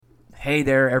Hey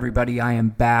there, everybody. I am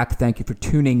back. Thank you for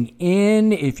tuning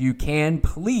in. If you can,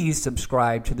 please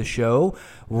subscribe to the show,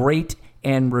 rate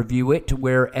and review it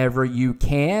wherever you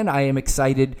can. I am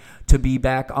excited to be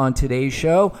back on today's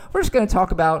show. We're just going to talk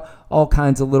about all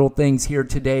kinds of little things here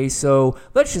today, so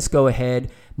let's just go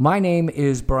ahead. My name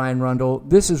is Brian Rundle.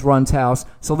 This is Run's House,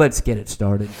 so let's get it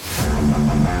started.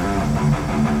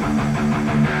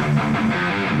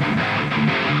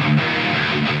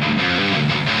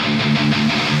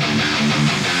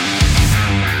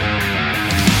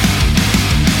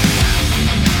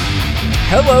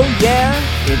 Hello, yeah,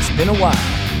 it's been a while.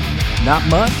 Not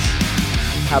much.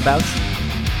 How about you?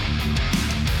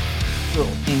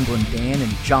 Little England Dan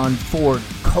and John Ford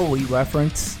Coley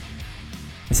reference.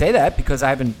 I say that because I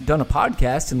haven't done a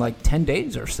podcast in like 10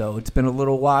 days or so. It's been a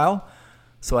little while,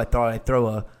 so I thought I'd throw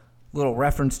a little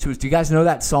reference to it. Do you guys know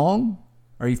that song?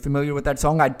 Are you familiar with that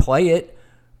song? I'd play it,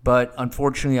 but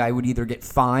unfortunately I would either get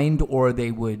fined or they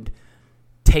would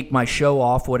take my show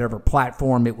off whatever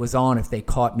platform it was on if they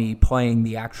caught me playing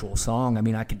the actual song. I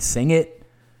mean, I could sing it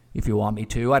if you want me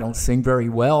to. I don't sing very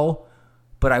well,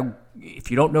 but if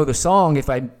you don't know the song, if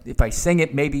I sing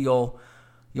it, maybe you'll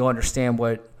understand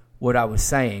what I was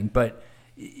saying. But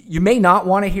you may not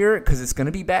want to hear it because it's going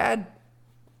to be bad.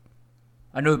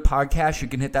 I know the podcast, you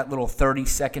can hit that little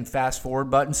 30-second fast forward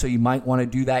button, so you might want to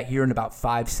do that here in about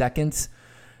 5 seconds.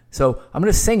 So I'm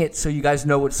going to sing it so you guys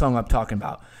know what song I'm talking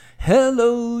about.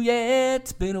 Hello, yeah,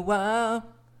 it's been a while,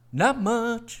 not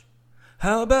much,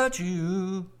 how about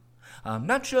you? I'm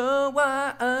not sure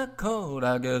why I called,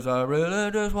 I guess I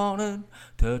really just wanted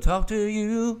to talk to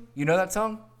you. You know that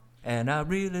song? And I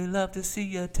really love to see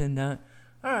you tonight.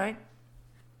 All right,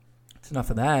 that's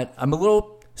enough of that. I'm a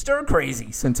little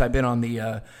stir-crazy since I've been on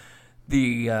the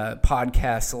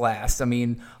podcast last. I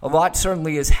mean, a lot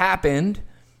certainly has happened.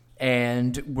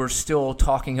 And we're still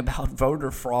talking about voter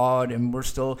fraud, and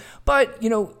but, you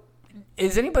know,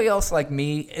 is anybody else like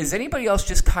me? Is anybody else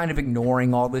just kind of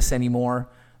ignoring all this anymore?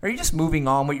 Are you just moving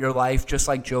on with your life just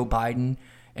like Joe Biden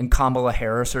and Kamala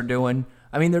Harris are doing?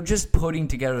 I mean, they're just putting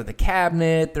together the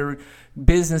cabinet, they're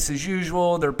business as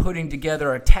usual, they're putting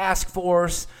together a task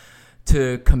force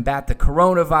to combat the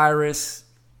coronavirus.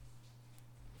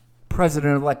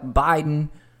 President-elect Biden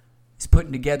is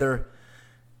putting together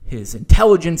his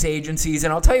intelligence agencies.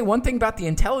 And I'll tell you one thing about the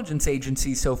intelligence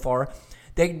agencies so far.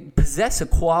 They possess a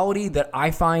quality that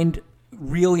I find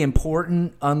really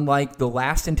important, unlike the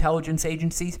last intelligence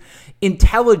agencies.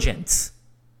 Intelligence.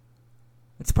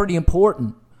 It's pretty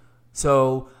important.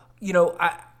 So, you know,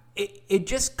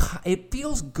 it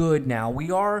feels good now.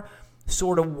 We are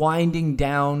sort of winding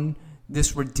down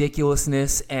this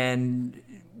ridiculousness and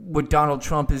what Donald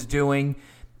Trump is doing.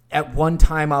 At one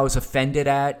time I was offended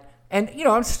at. And, you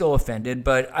know, I'm still offended,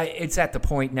 but it's at the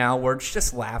point now where it's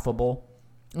just laughable.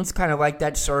 It's kind of like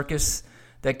that circus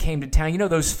that came to town. You know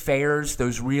those fairs,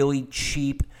 those really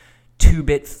cheap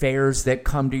 2-bit fairs that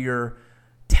come to your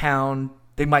town?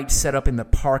 They might set up in the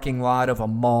parking lot of a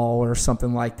mall or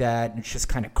something like that, and it's just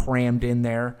kind of crammed in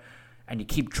there. And you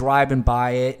keep driving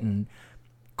by it and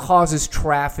causes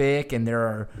traffic, and there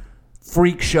are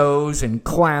freak shows and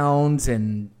clowns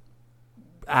and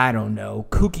I don't know,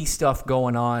 kooky stuff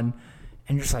going on.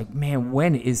 And you're just like, man,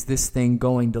 when is this thing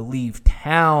going to leave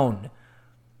town?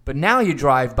 But now you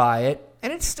drive by it,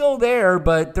 and it's still there,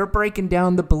 but they're breaking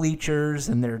down the bleachers,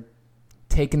 and they're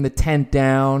taking the tent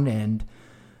down, and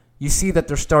you see that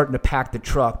they're starting to pack the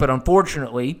truck. But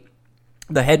unfortunately,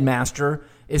 the headmaster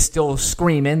is still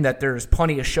screaming that there's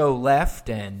plenty of show left,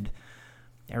 and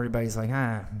everybody's like,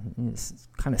 this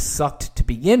kind of sucked to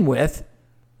begin with.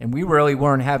 And we really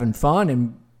weren't having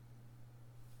fun,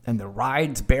 and the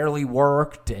rides barely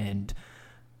worked, and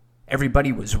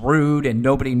everybody was rude, and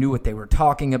nobody knew what they were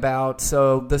talking about.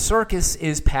 So the circus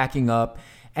is packing up,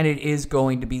 and it is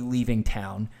going to be leaving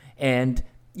town. And,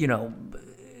 you know,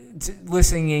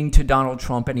 listening to Donald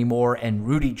Trump anymore and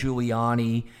Rudy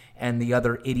Giuliani and the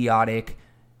other idiotic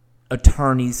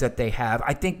attorneys that they have,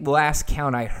 I think last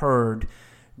count I heard,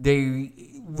 they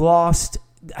lost,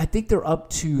 I think they're up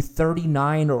to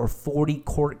 39 or 40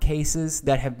 court cases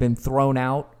that have been thrown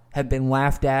out, have been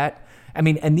laughed at. I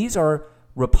mean, and these are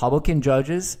Republican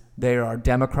judges. They are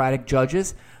Democratic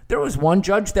judges. There was one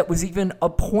judge that was even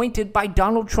appointed by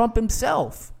Donald Trump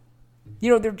himself.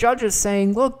 You know, they're judges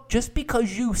saying, look, just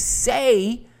because you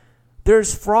say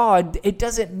there's fraud, it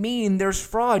doesn't mean there's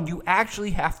fraud. You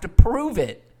actually have to prove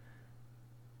it.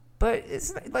 But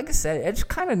it's like I said, it's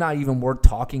kind of not even worth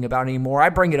talking about anymore. I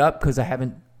bring it up because I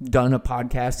haven't done a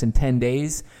podcast in 10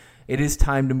 days. It is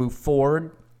time to move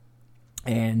forward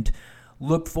and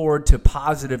look forward to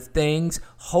positive things.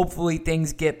 Hopefully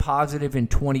things get positive in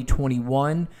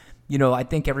 2021. I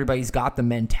think everybody's got the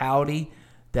mentality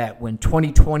that when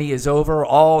 2020 is over,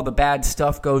 all the bad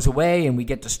stuff goes away and we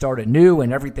get to start anew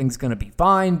and everything's going to be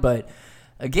fine. But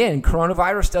again,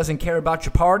 coronavirus doesn't care about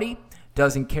your party,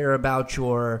 doesn't care about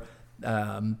your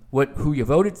who you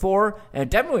voted for, and it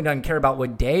definitely doesn't care about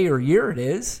what day or year it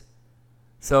is.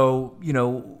 So,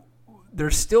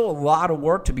 there's still a lot of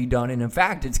work to be done. And in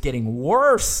fact, it's getting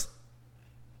worse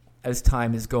as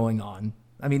time is going on.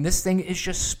 I mean, this thing is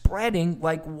just spreading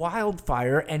like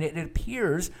wildfire, and it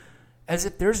appears as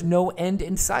if there's no end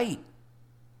in sight.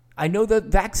 I know the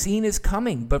vaccine is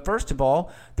coming, but first of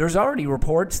all, there's already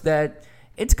reports that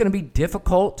it's going to be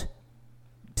difficult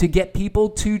to get people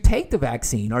to take the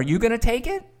vaccine. Are you going to take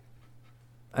it?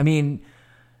 I mean,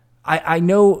 I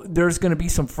know there's going to be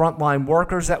some frontline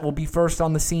workers that will be first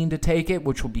on the scene to take it,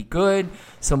 which will be good.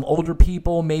 Some older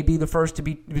people may be the first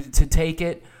to take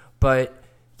it. But,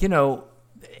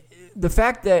 the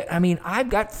fact that, I've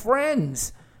got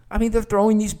friends. They're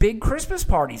throwing these big Christmas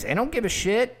parties. They don't give a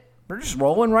shit. They're just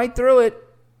rolling right through it.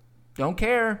 Don't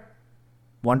care.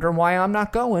 Wondering why I'm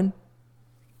not going.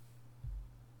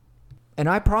 And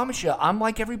I promise you, I'm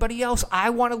like everybody else. I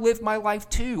want to live my life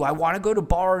too. I want to go to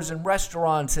bars and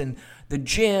restaurants and the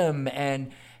gym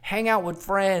and hang out with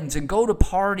friends and go to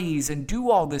parties and do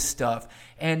all this stuff.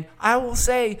 And I will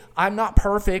say, I'm not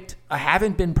perfect. I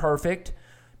haven't been perfect.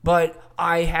 But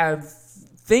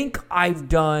think I've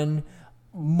done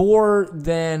more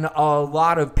than a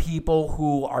lot of people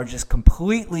who are just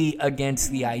completely against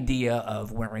the idea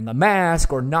of wearing a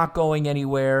mask or not going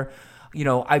anywhere.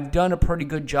 I've done a pretty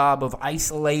good job of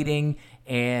isolating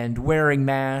and wearing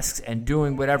masks and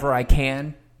doing whatever I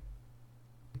can.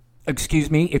 Excuse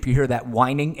me if you hear that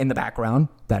whining in the background.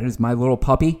 That is my little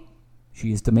puppy.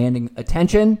 She is demanding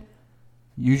attention.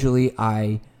 Usually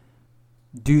I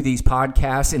do these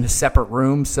podcasts in a separate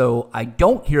room, so I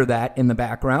don't hear that in the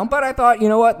background. But I thought, you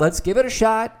know what? Let's give it a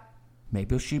shot.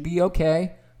 Maybe she'll be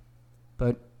okay.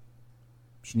 But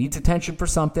she needs attention for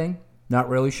something. Not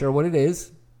really sure what it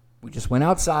is. We just went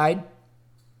outside.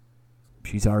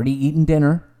 She's already eaten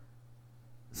dinner.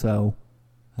 So,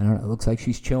 I don't know. It looks like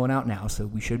she's chilling out now, so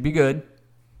we should be good.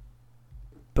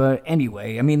 But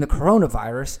anyway, the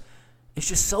coronavirus is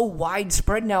just so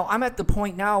widespread now. I'm at the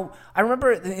point now, I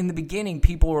remember in the beginning,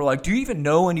 people were like, do you even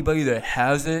know anybody that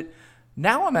has it?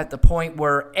 Now I'm at the point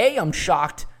where, A, I'm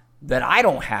shocked that I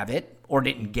don't have it or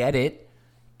didn't get it.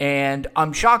 And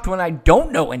I'm shocked when I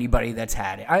don't know anybody that's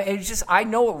had it. I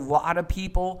know a lot of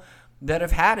people that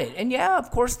have had it. And yeah,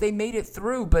 of course they made it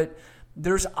through, but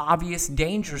there's obvious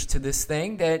dangers to this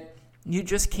thing that you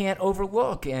just can't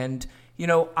overlook. And,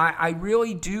 I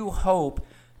really do hope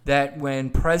that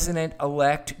when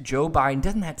President-elect Joe Biden,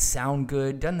 doesn't that sound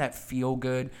good? Doesn't that feel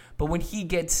good? But when he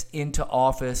gets into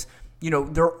office,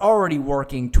 they're already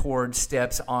working towards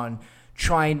steps on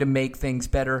trying to make things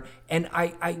better. And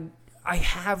I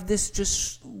have this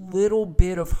just little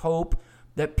bit of hope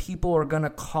that people are going to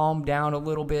calm down a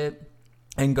little bit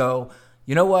and go,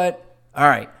 you know what? All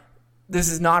right,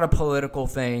 this is not a political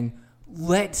thing.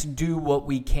 Let's do what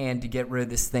we can to get rid of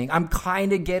this thing. I'm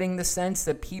kind of getting the sense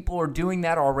that people are doing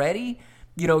that already.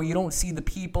 You don't see the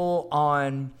people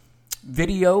on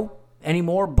video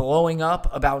anymore blowing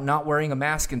up about not wearing a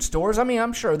mask in stores.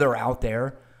 I'm sure they're out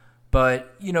there,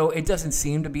 but, it doesn't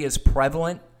seem to be as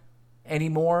prevalent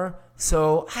anymore.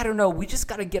 So, I don't know. We just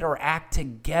got to get our act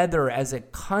together as a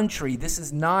country. This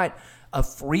is not a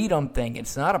freedom thing.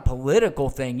 It's not a political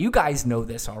thing. You guys know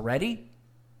this already.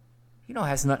 It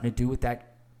has nothing to do with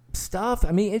that stuff.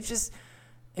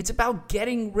 It's about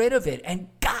getting rid of it. And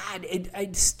God,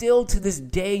 it still to this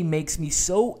day makes me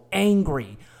so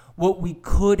angry what we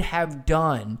could have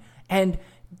done. And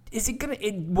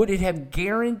would it have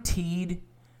guaranteed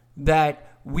that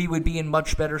we would be in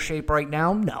much better shape right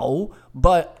now? No,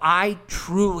 but I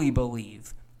truly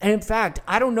believe. And in fact,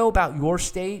 I don't know about your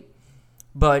state,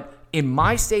 but in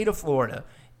my state of Florida,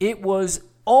 it was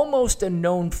almost a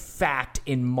known fact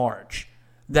in March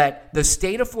that the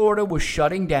state of Florida was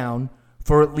shutting down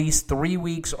for at least 3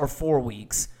 weeks or 4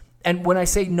 weeks. And when I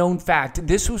say known fact,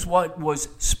 this was what was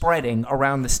spreading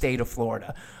around the state of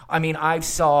Florida. I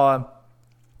saw,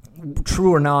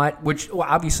 true or not, which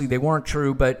obviously they weren't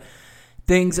true, but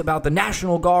things about the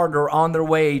National Guard are on their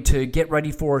way to get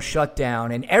ready for a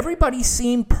shutdown. And everybody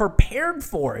seemed prepared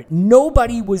for it.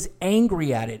 Nobody was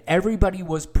angry at it. Everybody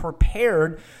was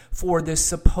prepared for this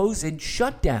supposed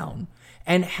shutdown.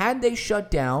 And had they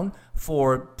shut down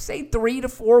for, say, 3 to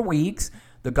 4 weeks,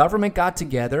 the government got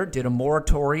together, did a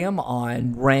moratorium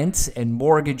on rents and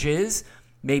mortgages.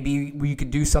 Maybe we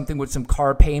could do something with some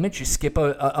car payments. You skip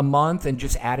a month and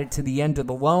just add it to the end of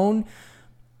the loan.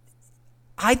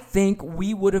 I think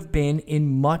we would have been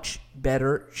in much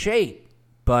better shape.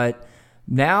 But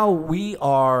now we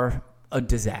are a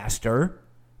disaster,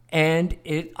 and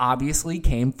it obviously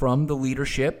came from the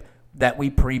leadership that we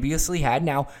previously had.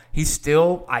 Now, he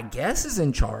still, I guess, is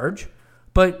in charge,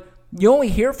 but you only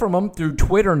hear from him through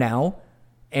Twitter now,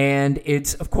 and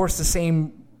it's, of course, the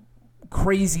same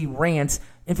crazy rants.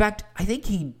 In fact, I think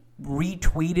he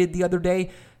retweeted the other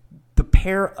day the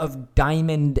pair of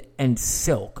Diamond and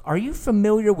Silk. Are you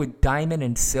familiar with Diamond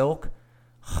and Silk?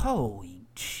 Holy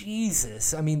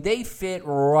Jesus. I mean, they fit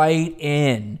right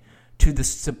in to the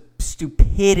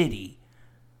stupidity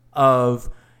of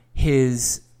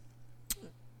his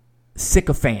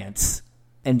sycophants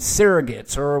and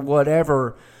surrogates or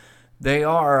whatever they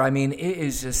are. I mean, it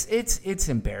is just, it's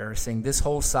embarrassing. This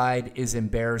whole side is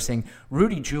embarrassing.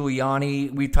 Rudy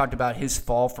Giuliani, we've talked about his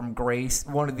fall from grace.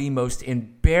 One of the most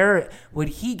when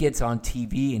he gets on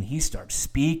TV and he starts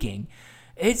speaking,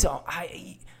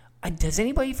 does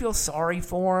anybody feel sorry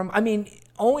for him? I mean,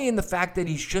 only in the fact that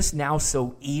he's just now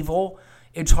so evil,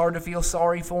 it's hard to feel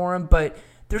sorry for him. But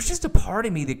there's just a part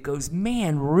of me that goes,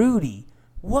 man, Rudy,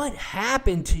 what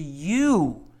happened to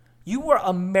you? You were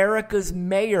America's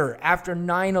mayor after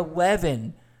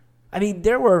 9/11. I mean,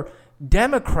 there were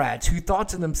Democrats who thought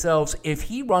to themselves, if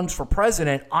he runs for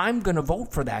president, I'm going to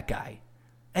vote for that guy.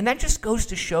 And that just goes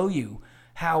to show you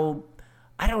how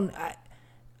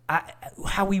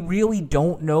how we really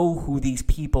don't know who these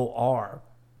people are,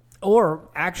 or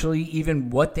actually even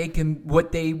what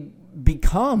they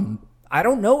become. I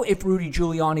don't know if Rudy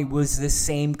Giuliani was this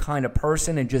same kind of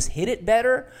person and just hit it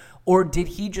better, or did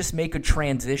he just make a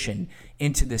transition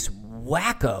into this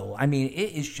wacko? I mean,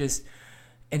 it is just,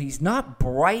 and he's not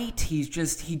bright. He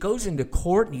goes into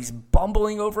court and he's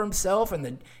bumbling over himself,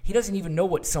 and he doesn't even know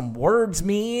what some words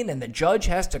mean, and the judge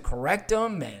has to correct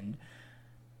him, and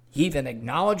he even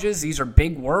acknowledges these are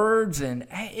big words, and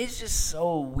it's just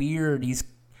so weird.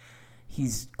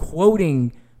 He's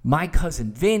quoting My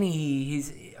Cousin Vinny.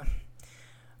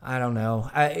 I don't know.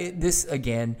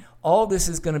 All this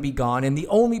is going to be gone, and the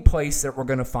only place that we're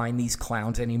going to find these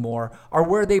clowns anymore are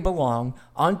where they belong,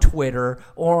 on Twitter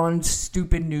or on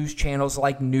stupid news channels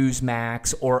like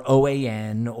Newsmax or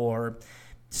OAN or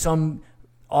some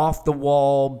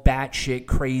off-the-wall, batshit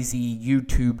crazy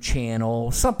YouTube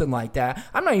channel, something like that.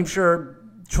 I'm not even sure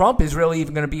Trump is really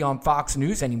even going to be on Fox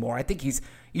News anymore. I think he's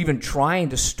even trying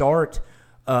to start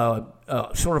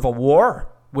sort of a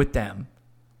war with them.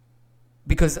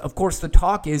 Because, of course, the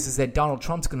talk is that Donald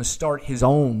Trump's going to start his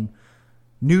own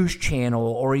news channel,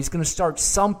 or he's going to start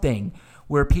something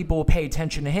where people will pay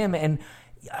attention to him. And,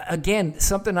 again,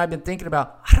 something I've been thinking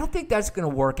about, I don't think that's going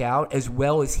to work out as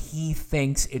well as he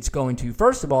thinks it's going to.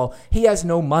 First of all, he has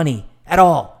no money at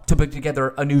all to put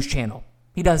together a news channel.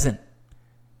 He doesn't.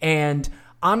 And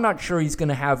I'm not sure he's going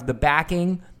to have the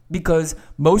backing, because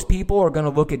most people are going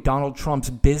to look at Donald Trump's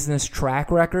business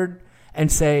track record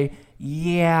and say,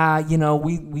 yeah,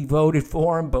 we voted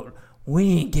for him, but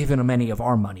we ain't giving him any of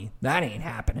our money. That ain't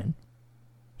happening.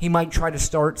 He might try to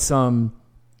start some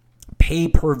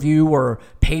pay-per-view or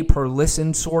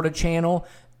pay-per-listen sort of channel.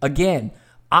 Again,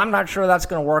 I'm not sure that's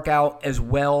going to work out as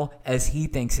well as he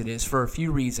thinks it is for a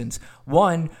few reasons.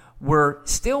 One, we're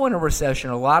still in a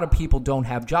recession. A lot of people don't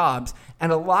have jobs,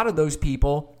 and a lot of those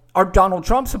people are Donald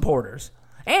Trump supporters.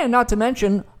 And not to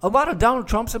mention, a lot of Donald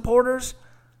Trump supporters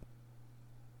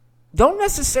don't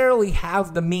necessarily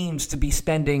have the means to be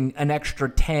spending an extra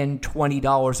 $10,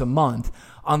 $20 a month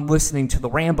on listening to the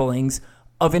ramblings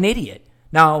of an idiot.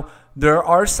 Now, there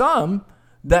are some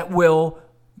that will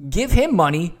give him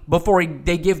money before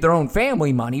they give their own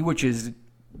family money, which is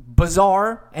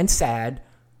bizarre and sad.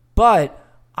 But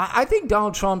I think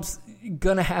Donald Trump's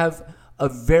going to have a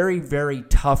very, very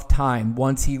tough time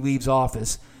once he leaves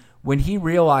office, when he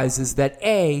realizes that,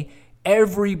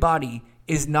 everybody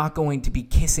is not going to be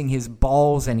kissing his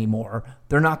balls anymore.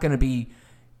 They're not going to be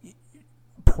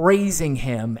praising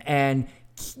him, and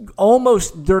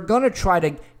they're going to try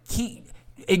to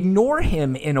ignore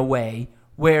him in a way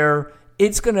where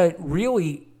it's going to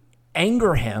really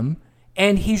anger him,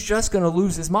 and he's just going to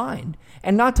lose his mind.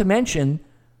 And not to mention,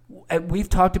 we've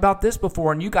talked about this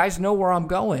before, and you guys know where I'm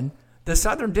going. The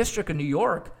Southern District of New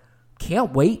York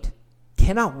cannot wait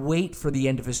for the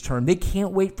end of his term. They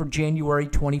can't wait for January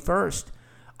 21st.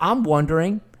 I'm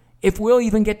wondering if we'll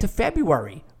even get to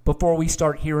February before we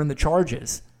start hearing the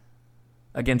charges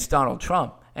against Donald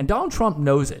Trump. And Donald Trump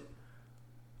knows it.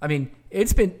 I mean,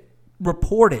 it's been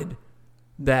reported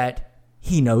that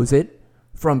he knows it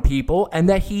from people, and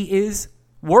that he is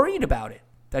worried about it,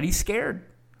 that he's scared.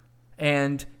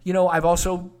 And, I've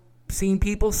also seen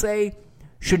people say,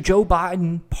 should Joe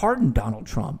Biden pardon Donald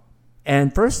Trump?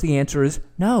 And first, the answer is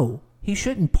no, he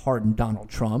shouldn't pardon Donald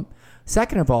Trump.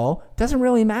 Second of all, it doesn't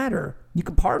really matter. You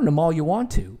can pardon him all you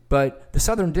want to, but the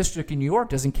Southern District in New York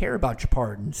doesn't care about your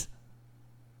pardons.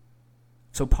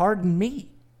 So pardon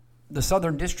me. The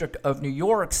Southern District of New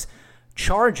York's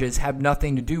charges have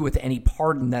nothing to do with any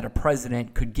pardon that a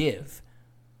president could give.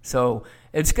 So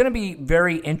it's going to be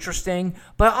very interesting.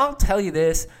 But I'll tell you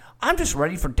this, I'm just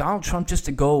ready for Donald Trump just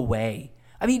to go away.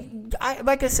 I mean,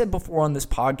 like I said before on this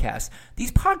podcast,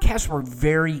 these podcasts were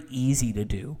very easy to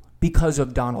do because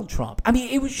of Donald Trump. I mean,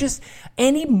 it was just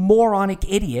any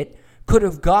moronic idiot could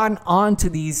have gone on to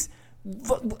these.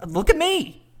 Look at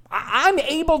me. I'm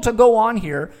able to go on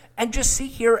here and just sit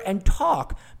here and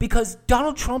talk because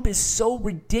Donald Trump is so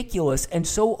ridiculous and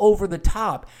so over the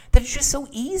top that it's just so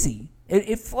easy.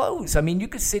 It flows. I mean, you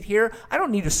could sit here. I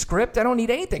don't need a script. I don't need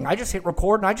anything. I just hit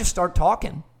record and I just start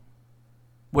talking.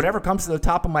 Whatever comes to the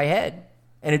top of my head.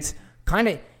 And it's kind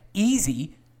of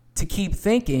easy to keep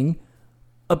thinking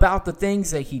about the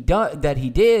things that he did,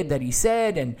 that he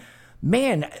said. And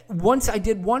man, once I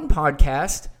did one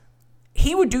podcast,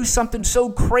 he would do something so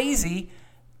crazy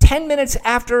 10 minutes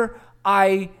after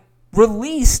I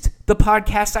released the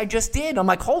podcast I just did. I'm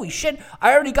like, holy shit,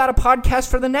 I already got a podcast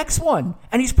for the next one.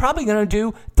 And he's probably going to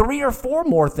do 3 or 4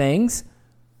 more things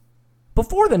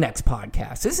before the next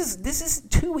podcast. This is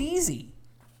too easy.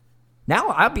 Now,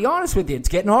 I'll be honest with you, it's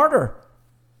getting harder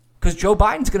because Joe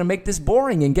Biden's going to make this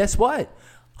boring. And guess what?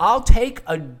 I'll take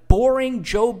a boring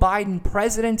Joe Biden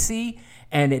presidency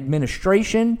and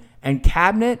administration and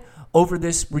cabinet over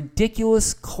this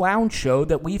ridiculous clown show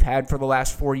that we've had for the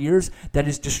last 4 years that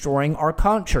is destroying our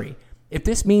country. If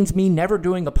this means me never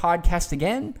doing a podcast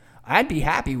again, I'd be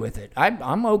happy with it.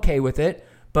 I'm okay with it,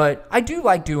 but I do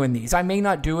like doing these. I may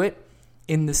not do it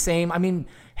in the same,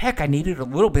 heck, I needed a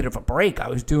little bit of a break. I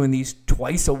was doing these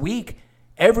twice a week,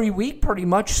 every week pretty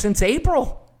much since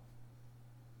April.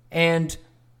 And,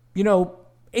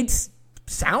 it's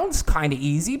sounds kind of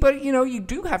easy, but, you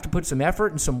do have to put some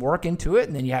effort and some work into it.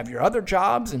 And then you have your other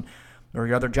jobs or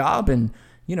your other job. And,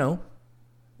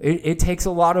 it takes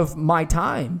a lot of my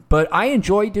time, but I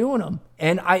enjoy doing them.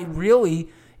 And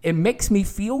it makes me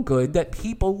feel good that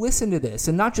people listen to this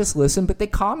and not just listen, but they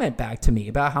comment back to me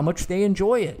about how much they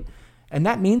enjoy it. And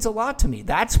that means a lot to me.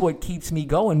 That's what keeps me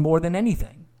going more than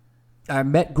anything. I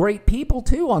met great people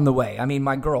too on the way.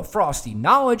 My girl Frosty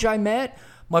Knowledge I met.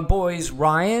 My boys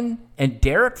Ryan and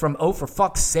Derek from Oh For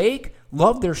Fuck's Sake.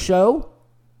 Loved their show.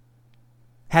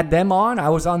 Had them on. I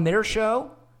was on their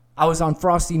show. I was on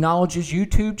Frosty Knowledge's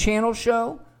YouTube channel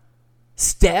show.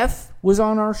 Steph was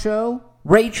on our show.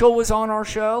 Rachel was on our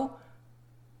show.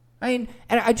 And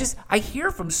I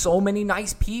hear from so many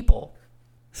nice people.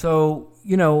 So,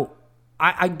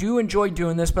 I do enjoy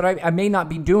doing this, but I may not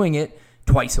be doing it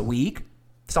twice a week.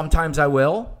 Sometimes I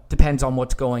will. Depends on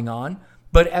what's going on.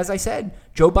 But as I said,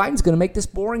 Joe Biden's going to make this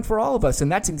boring for all of us,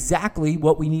 and that's exactly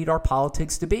what we need our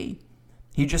politics to be.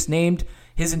 He just named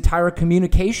his entire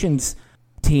communications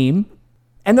team,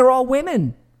 and they're all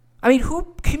women.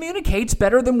 Who communicates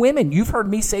better than women? You've heard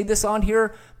me say this on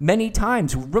here many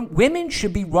times. Women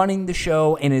should be running the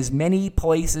show in as many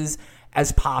places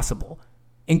as possible,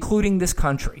 including this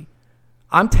country.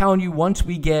 I'm telling you, once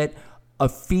we get a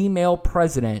female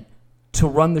president to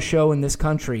run the show in this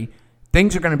country,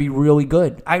 things are going to be really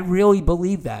good. I really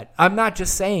believe that. I'm not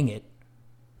just saying it.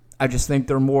 I just think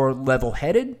they're more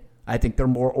level-headed. I think they're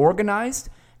more organized.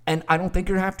 And I don't think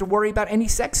you're going to have to worry about any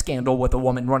sex scandal with a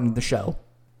woman running the show.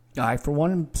 I, for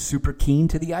one, am super keen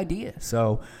to the idea.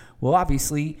 So we'll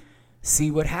obviously see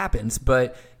what happens.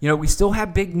 But, we still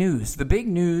have big news. The big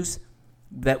news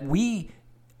that we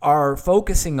are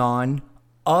focusing on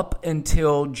up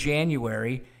until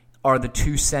January are the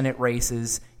 2 Senate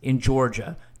races in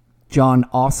Georgia. Jon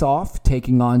Ossoff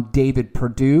taking on David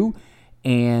Perdue,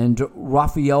 and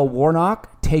Raphael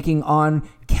Warnock taking on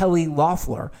Kelly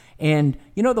Loeffler. And,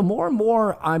 the more and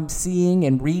more I'm seeing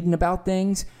and reading about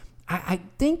things, I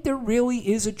think there really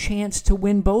is a chance to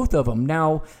win both of them.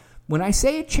 Now, when I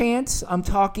say a chance, I'm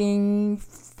talking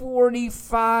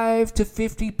 45 to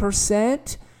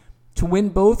 50% to win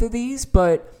both of these.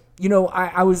 But,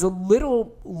 I was a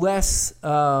little less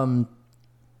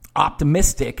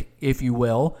optimistic, if you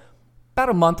will, about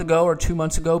a month ago or 2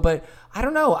 months ago. But I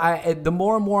don't know. The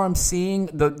more and more I'm seeing,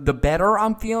 the better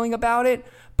I'm feeling about it.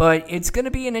 But it's going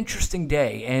to be an interesting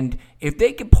day. And if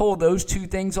they can pull those two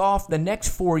things off, the next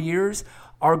 4 years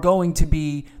are going to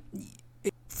be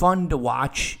fun to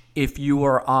watch if you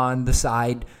are on the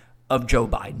side of Joe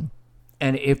Biden.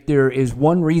 And if there is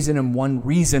one reason and one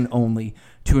reason only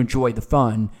to enjoy the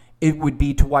fun, it would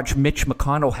be to watch Mitch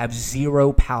McConnell have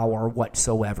zero power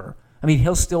whatsoever. I mean,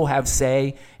 he'll still have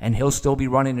say, and he'll still be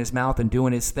running his mouth and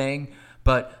doing his thing.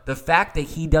 But the fact that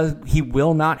he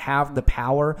will not have the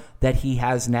power that he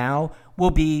has now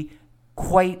will be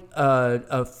quite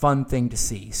a fun thing to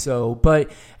see. So,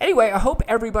 but anyway, I hope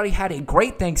everybody had a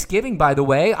great Thanksgiving, by the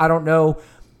way. I don't know,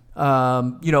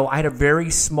 I had a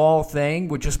very small thing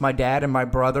with just my dad and my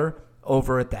brother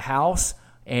over at the house.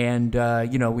 And,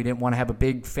 we didn't want to have a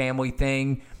big family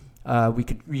thing. We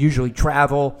could usually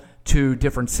travel to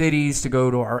different cities to go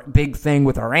to our big thing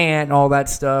with our aunt and all that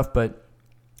stuff. But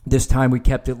this time we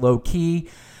kept it low key.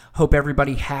 Hope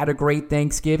everybody had a great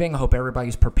Thanksgiving. Hope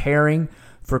everybody's preparing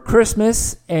for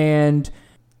Christmas and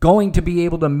going to be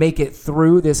able to make it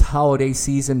through this holiday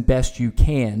season best you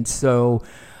can. So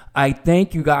I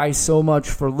thank you guys so much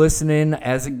for listening.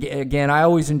 Again, I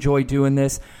always enjoy doing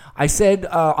this. I said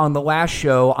on the last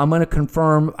show, I'm going to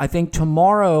confirm, I think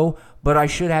tomorrow, but I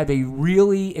should have a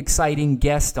really exciting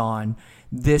guest on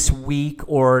this week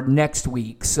or next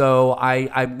week. So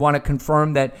I want to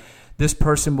confirm that this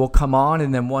person will come on,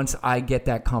 and then once I get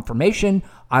that confirmation,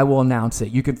 I will announce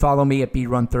it. You can follow me at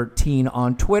BRun13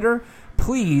 on Twitter.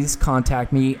 Please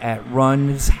contact me at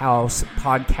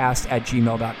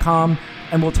runshousepodcast@gmail.com,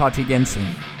 and we'll talk to you again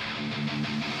soon.